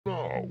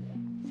Now,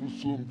 for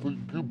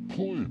something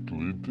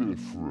completely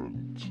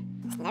different.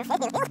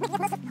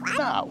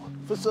 Now,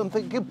 for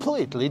something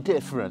completely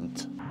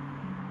different.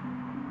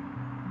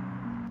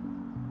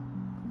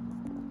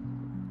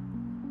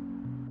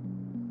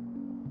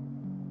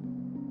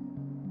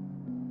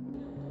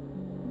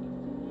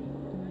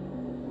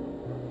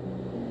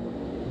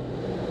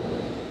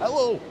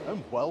 Hello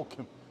and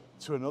welcome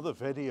to another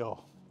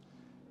video.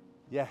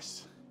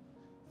 Yes,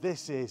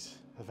 this is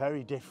a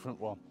very different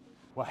one.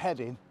 We're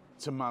heading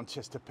to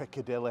Manchester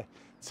Piccadilly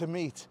to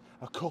meet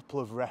a couple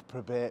of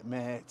reprobate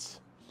mates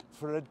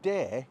for a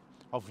day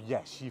of,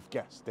 yes, you've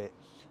guessed it,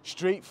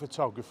 street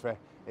photography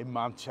in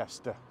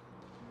Manchester.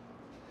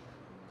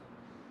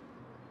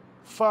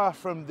 Far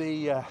from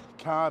the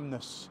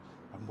calmness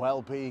and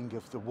well-being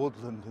of the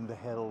woodland and the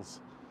hills.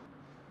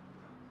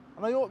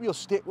 And I hope you'll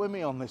stick with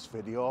me on this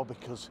video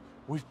because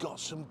we've got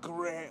some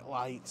great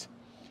light.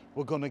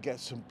 We're going to get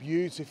some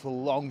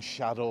beautiful long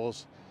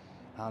shadows,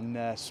 and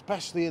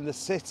especially in the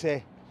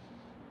city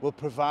will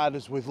provide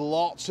us with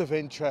lots of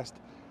interest.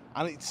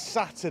 And it's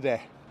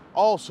Saturday.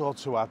 Also,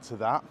 to add to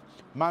that,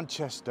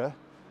 Manchester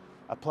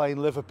are playing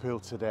Liverpool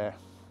today.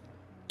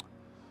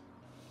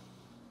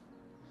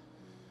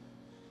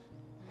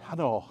 I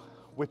know,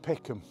 we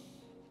pick them.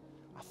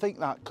 I think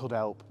that could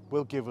help.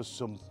 Will give us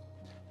some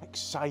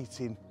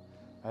exciting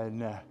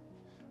and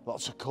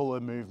lots of colour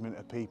movement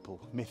of people,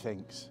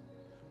 methinks.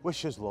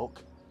 Wish us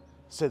luck.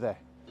 See there.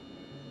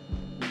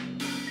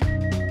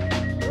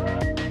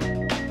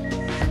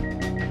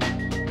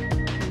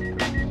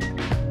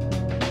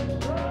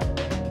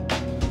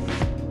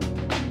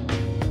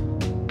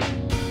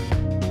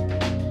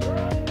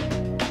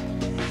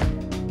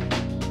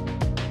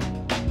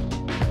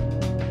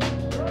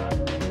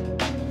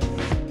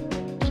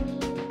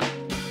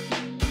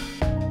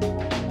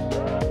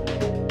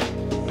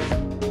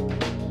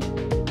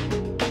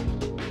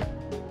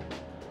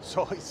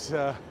 So it's,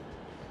 we're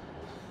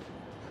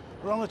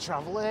on a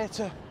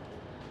travelator.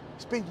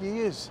 It's been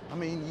years,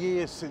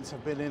 years since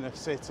I've been in a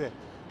city,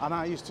 and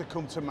I used to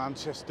come to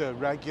Manchester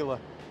regular,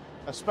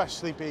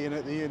 especially being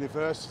at the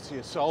University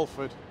of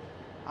Salford.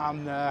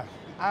 And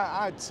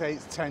I'd say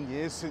it's 10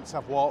 years since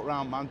I've walked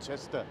around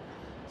Manchester.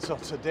 So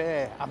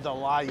today, and the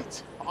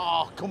light,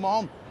 oh, come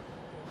on.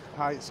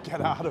 Right, let's get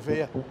out of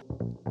here.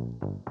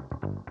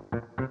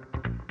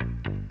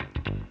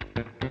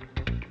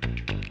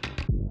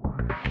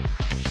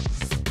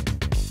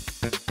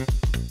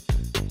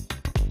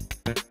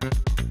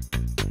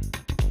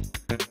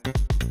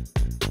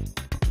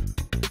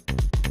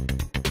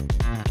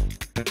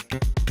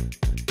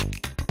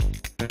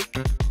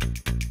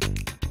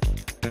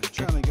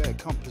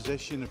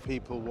 Composition of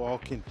people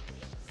walking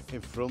in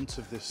front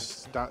of this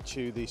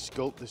statue, the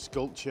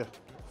sculpture.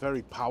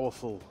 Very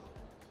powerful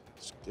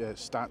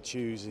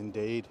statues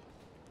indeed.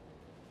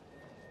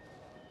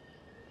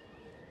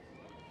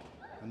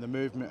 And the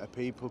movement of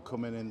people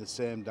coming in the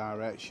same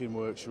direction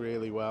works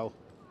really well.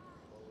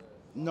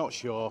 Not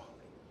sure,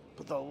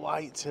 but the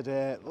light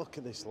today, look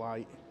at this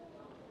light.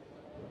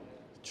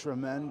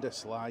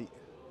 Tremendous light,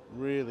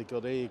 really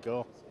good. Here you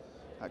go,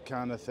 that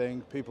kind of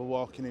thing. People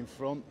walking in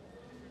front.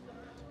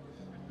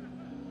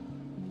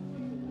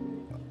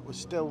 We're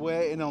still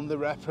waiting on the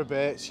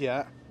reprobates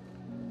yet.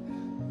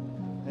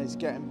 It's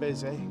getting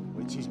busy,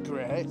 which is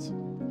great.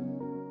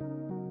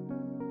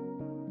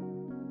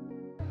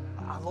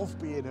 I love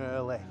being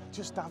early,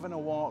 just having a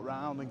walk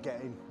around and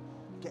getting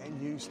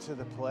used to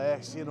the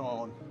place, you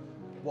know, and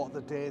what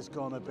the day's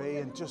gonna be,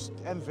 and just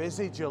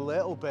envisage a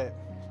little bit.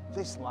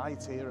 This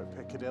light here at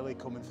Piccadilly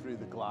coming through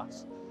the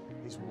glass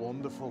is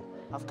wonderful.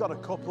 I've got a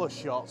couple of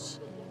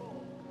shots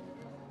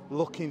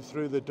looking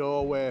through the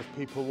doorway of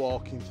people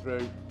walking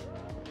through.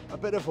 A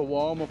bit of a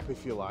warm-up,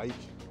 if you like.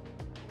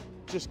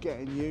 Just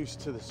getting used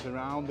to the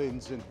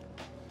surroundings and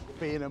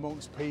being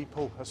amongst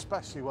people,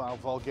 especially while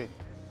vlogging.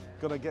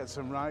 Gonna get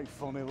some right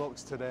funny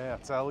looks today, I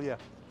tell you.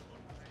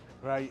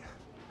 Right,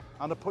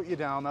 I'm gonna put you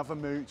down, have a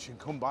mooch and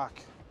come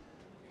back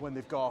when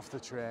they've got off the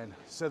train.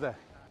 So there.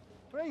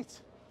 Right,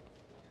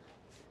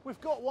 we've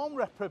got one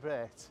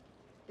reprobate.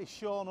 He's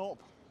shown up.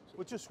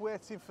 We're just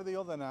waiting for the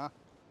other now.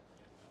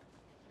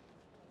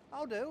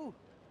 How do?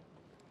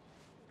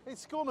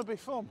 It's going to be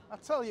fun. I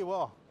tell you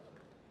what,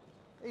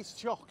 it's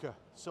chocker.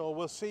 So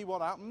we'll see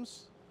what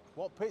happens,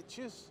 what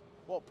pictures,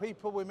 what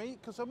people we meet,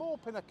 because I'm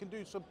hoping I can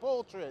do some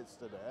portraits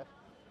today.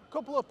 A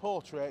couple of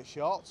portrait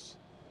shots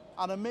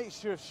and a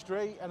mixture of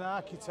street and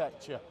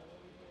architecture.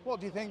 What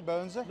do you think,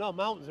 Burnsy? No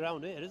mountains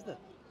around here, is there?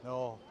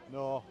 No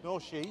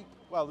sheep.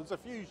 Well, there's a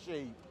few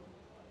sheep.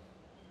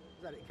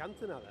 Is that at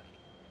Canton, are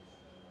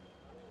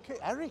there?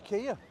 Eric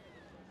here.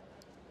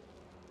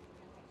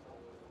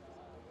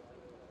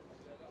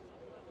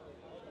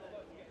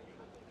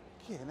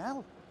 Fucking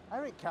hell,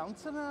 Eric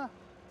Cantona.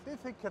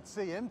 Didn't think I'd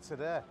see him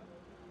today.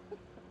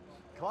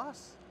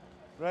 Class.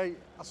 Right,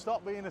 I'll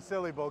stop being a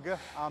silly bugger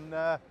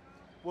and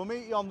we'll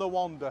meet you on the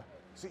Wander,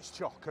 because it's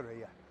chocker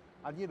here.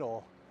 And you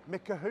know, my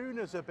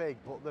kahunas are big,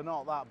 but they're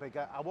not that big.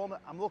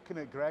 I'm looking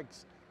at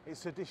Greg's.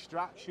 It's a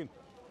distraction.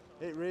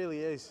 It really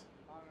is.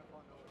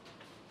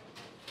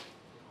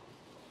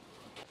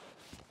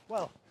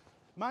 Well,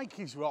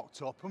 Mikey's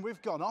rocked up and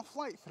we've gone off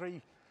like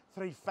three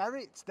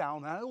ferrets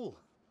down hole.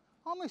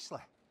 Honestly,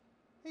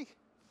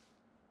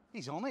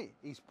 he's on it.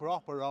 He's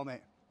proper on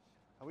it.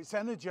 And it's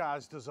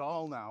energised us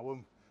all now,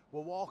 and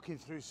we're walking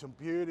through some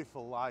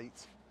beautiful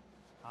light.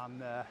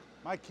 And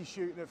Mikey's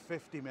shooting at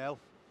 50 mil.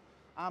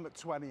 I'm at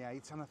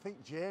 28, and I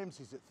think James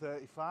is at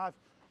 35,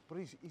 but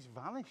he's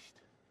vanished.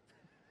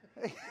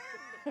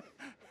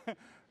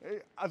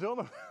 I don't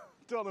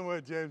know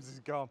where James has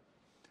gone.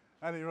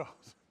 Anyway,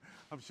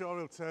 I'm sure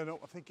he'll turn up.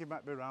 I think he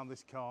might be around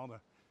this corner.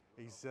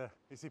 Is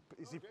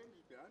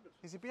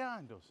he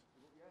behind us?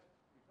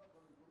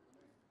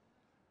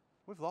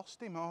 We've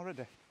lost him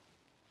already.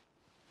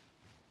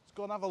 Let's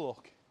go and have a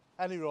look.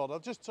 Any road, I'll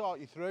just talk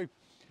you through.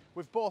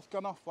 We've both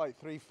gone off like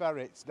 3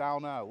 ferrets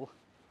down hole.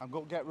 I'm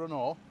going to get run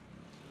off,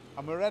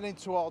 and we're heading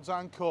towards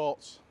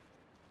Ancoats.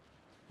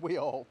 We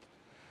hope.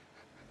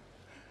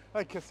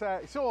 Like I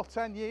said, it's over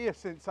 10 years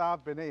since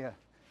I've been here.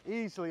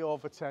 Easily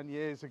over 10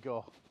 years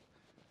ago.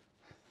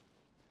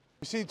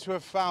 We seem to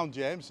have found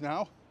James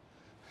now.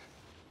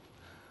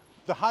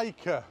 The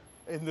hiker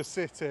in the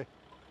city.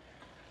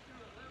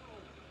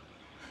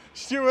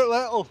 Stuart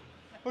Little.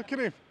 Look at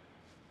him.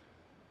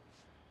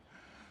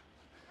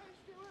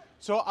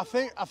 So I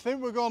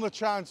think we're going to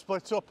try and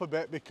split up a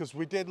bit, because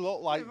we did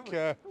look like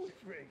the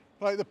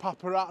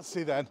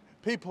paparazzi then.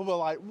 People were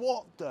like,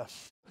 what the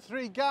f?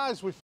 3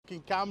 guys with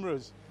fucking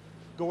cameras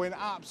going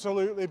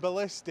absolutely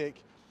ballistic.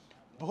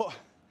 But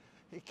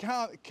you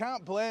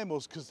can't blame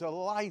us, because the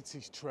light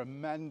is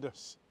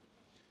tremendous.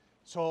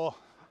 So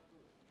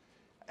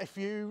if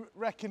you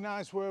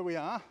recognise where we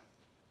are,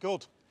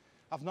 good.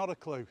 I've not a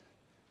clue.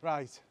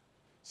 Right,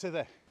 see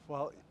there.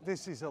 Well,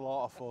 this is a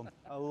lot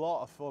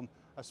of fun,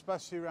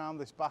 especially around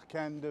this back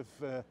end of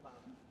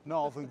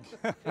northern,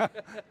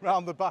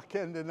 round the back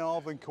end of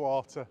Northern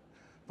Quarter.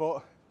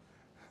 But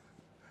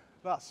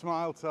that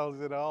smile tells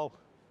it all.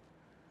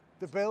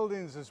 The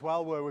buildings as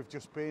well where we've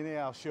just been here,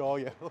 I'll show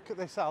you. Look at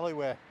this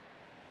alleyway.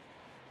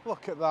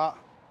 Look at that,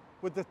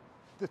 with the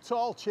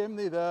tall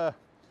chimney there,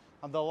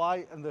 and the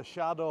light and the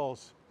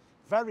shadows.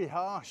 Very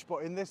harsh,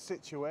 but in this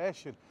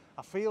situation,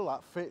 I feel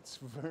that fits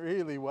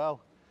really well.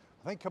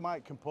 I think I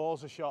might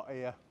compose a shot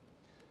here.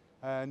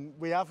 And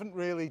we haven't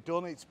really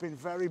done it. It's been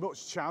very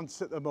much chance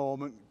at the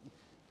moment,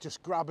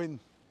 just grabbing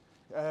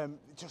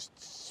just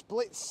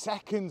split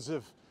seconds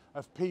of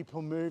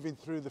people moving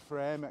through the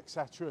frame,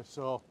 etc.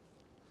 So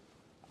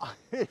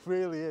it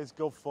really is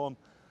good fun.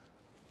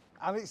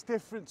 And it's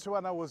different to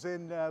when I was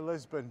in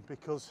Lisbon,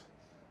 because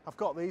I've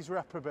got these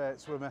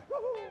reprobates with me.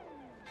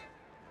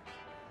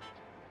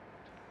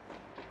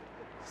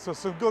 So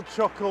some good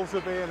chuckles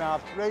are being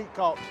had. Right,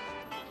 cock.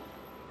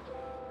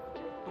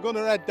 We're going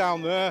to head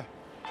down there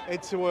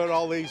into where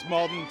all these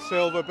modern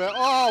silver bits.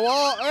 Oh,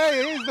 what?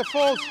 Hey, here's the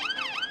fuzz.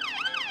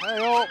 Hey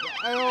up,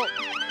 hey up.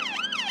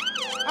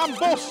 I'm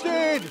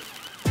busted.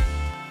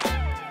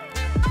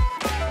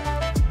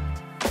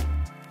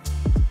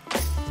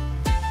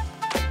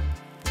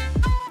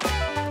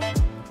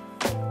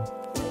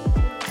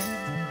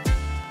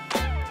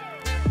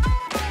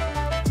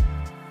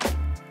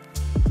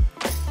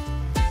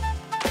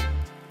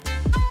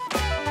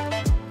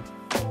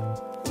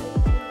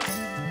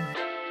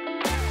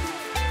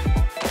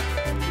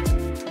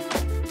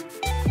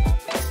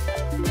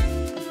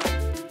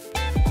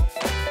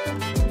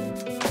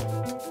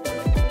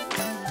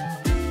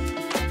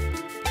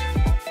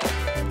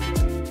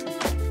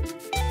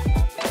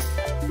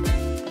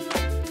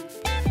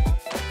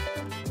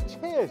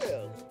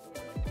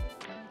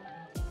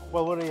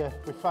 Well, we're here.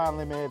 We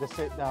finally made a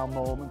sit-down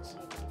moment.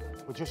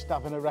 We're just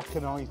having a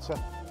reconnoitre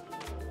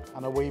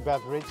and a wee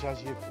beverage,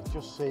 as you've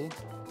just seen.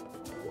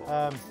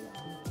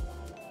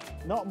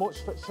 Not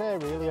much to say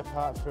really,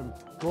 apart from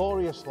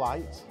glorious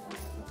light,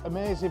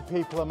 amazing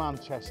people of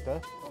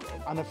Manchester,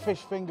 and a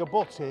fish finger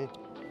butty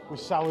with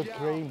salad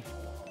cream.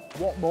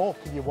 What more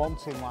can you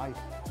want in life?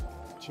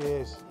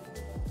 Cheers.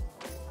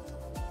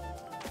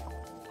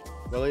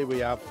 Well, here we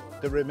have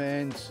the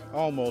remains,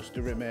 almost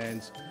the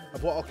remains,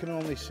 of what I can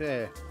only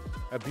say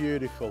a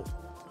beautiful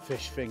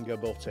fish finger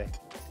butty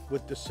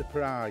with the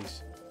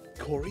surprise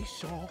curry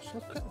sauce.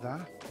 Look at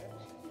that.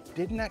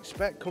 Didn't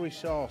expect curry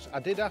sauce. I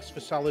did ask for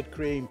salad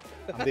cream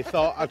and they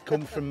thought I'd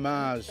come from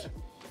Mars.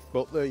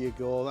 But there you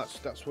go,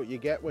 that's what you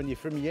get when you're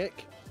from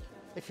Yick.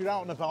 If you're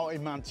out and about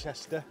in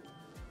Manchester,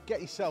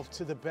 get yourself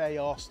to the Bay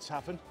Horse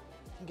Tavern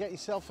and get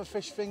yourself a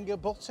fish finger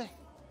butty.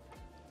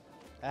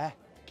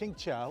 King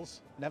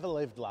Charles never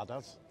lived,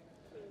 ladders.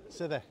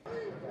 See there.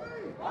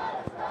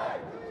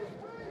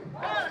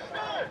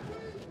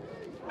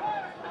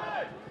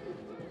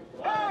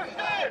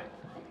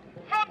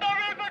 From the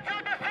river to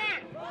the sea!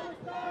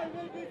 Palestine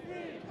will be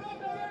free! From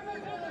the river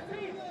to the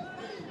sea!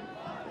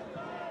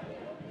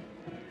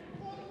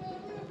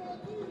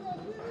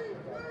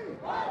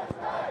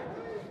 Palestine!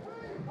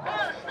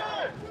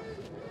 Palestine!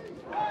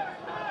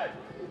 Palestine!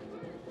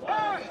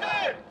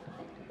 Palestine!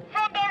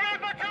 From the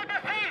river to the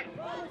sea!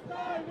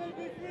 Palestine will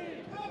be free!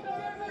 From the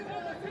river to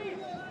the sea!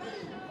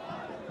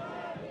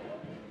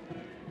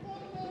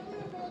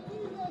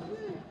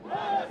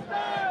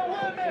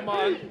 Come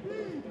on.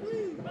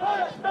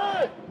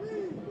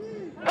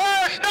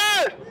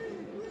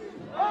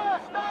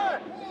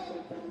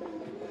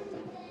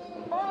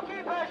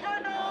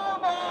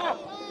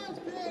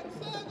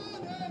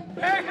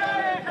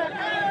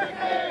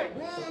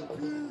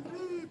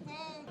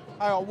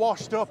 I got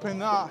washed up in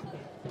that,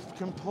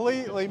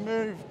 completely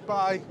moved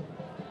by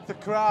the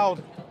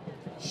crowd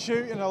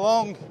shooting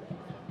along.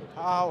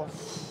 I'm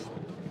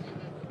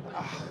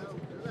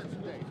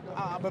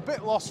a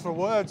bit lost for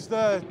words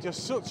there,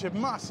 just such a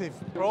massive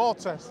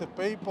protest of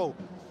people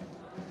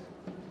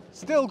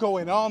still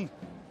going on.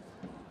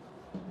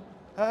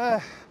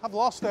 I've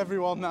lost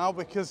everyone now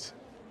because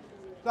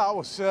that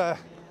was a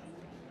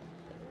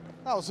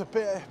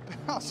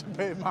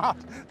bit mad.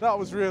 That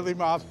was really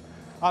mad,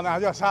 and I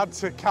just had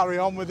to carry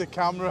on with the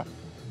camera.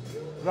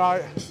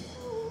 Right,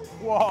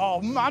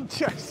 whoa,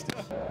 Manchester.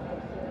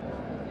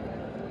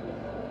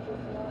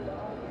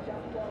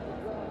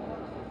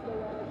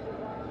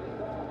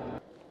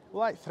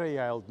 Like three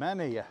old men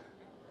here,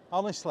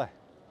 honestly.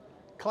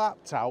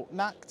 Clapped out,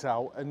 knacked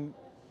out, and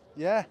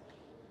yeah.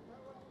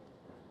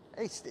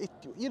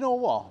 You know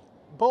what?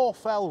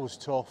 Bowfell was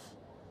tough,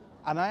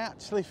 and I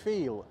actually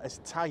feel as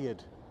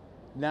tired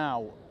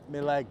now, my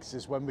legs,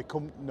 as when we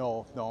come.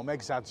 No, I'm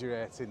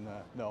exaggerating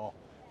there. No,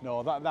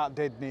 that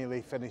did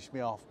nearly finish me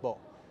off, but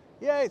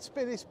yeah, it's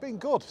been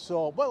good.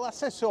 So, well, I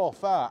say so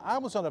far. I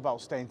was on about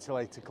staying till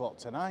 8 o'clock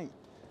tonight.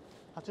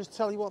 I'll just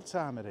tell you what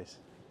time it is.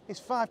 It's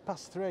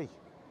 3:05.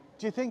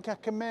 Do you think I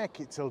can make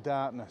it till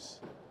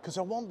darkness? Because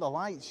I want the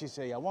lights, you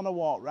see. I want to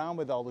walk around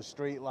with all the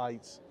street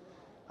lights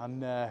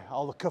and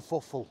all the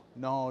kerfuffle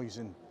noise,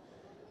 and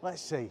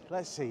let's see,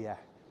 yeah.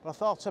 But I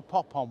thought to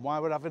pop on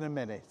while we're having a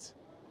minute.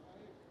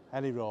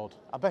 Any road.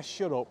 I best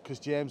shut up because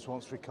James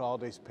wants to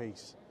record his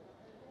piece.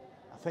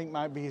 I think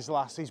might be his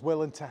last, his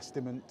will and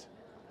testament.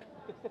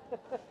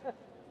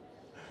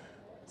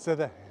 So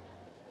there.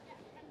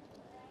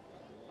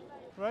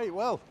 Right,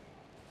 well,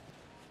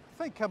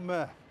 I think I'm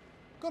going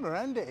to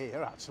end it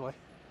here, actually.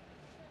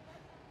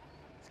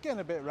 It's getting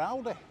a bit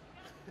rowdy.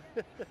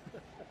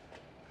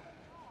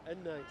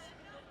 And nice.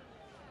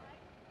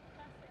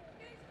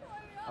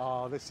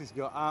 Oh, this is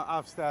good.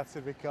 I've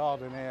started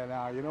recording here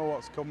now. You know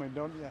what's coming,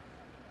 don't you?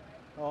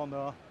 Oh,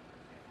 no.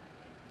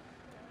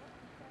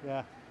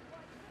 Yeah.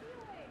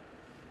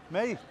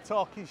 Me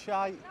talking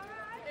shite.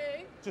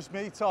 Just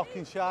me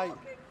talking shite.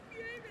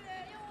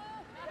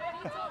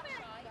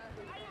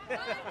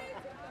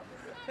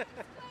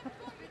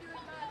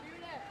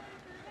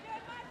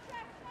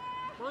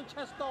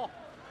 Manchester.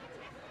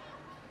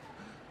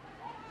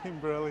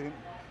 Brilliant.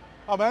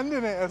 I'm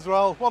ending it as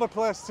well. What a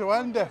place to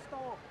end it.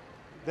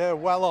 They're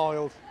well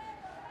oiled.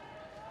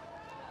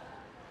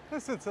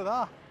 Listen to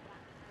that.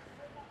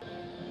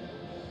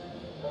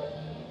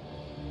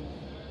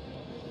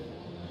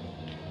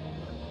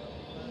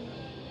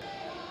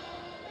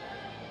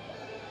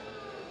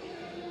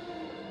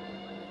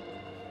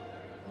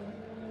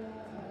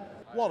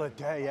 What a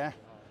day, eh?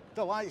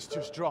 The light's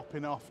just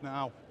dropping off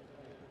now,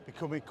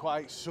 becoming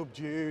quite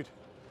subdued,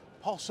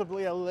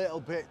 possibly a little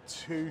bit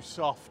too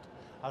soft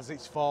as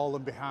it's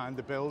fallen behind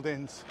the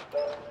buildings.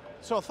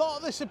 So I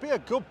thought this would be a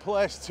good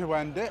place to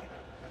end it,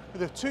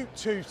 with a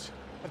toot-toot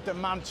of the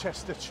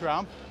Manchester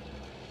tram,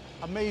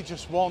 and me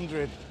just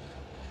wandering,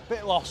 a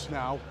bit lost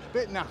now, a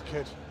bit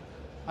knackered,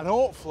 and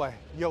hopefully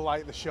you'll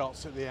like the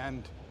shots at the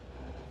end.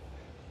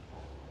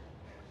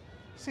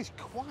 This is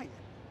quite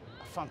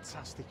a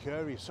fantastic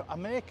area, so I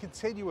may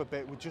continue a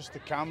bit with just the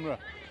camera.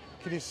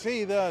 Can you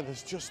see there,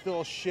 there's just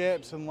those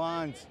shapes and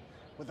lines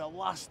with the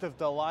last of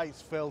the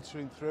lights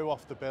filtering through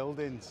off the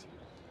buildings.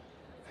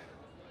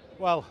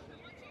 Well,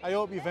 I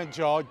hope you've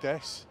enjoyed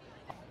this.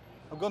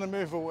 I'm going to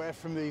move away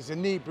from these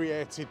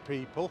inebriated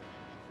people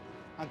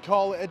and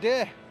call it a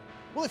day.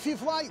 Well, if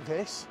you've liked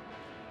this,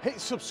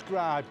 hit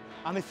subscribe,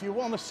 and if you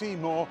want to see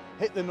more,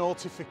 hit the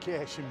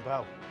notification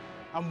bell.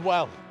 And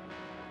well,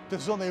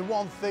 there's only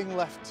one thing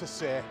left to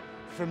say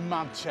from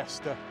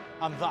Manchester,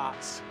 and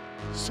that's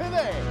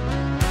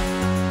City!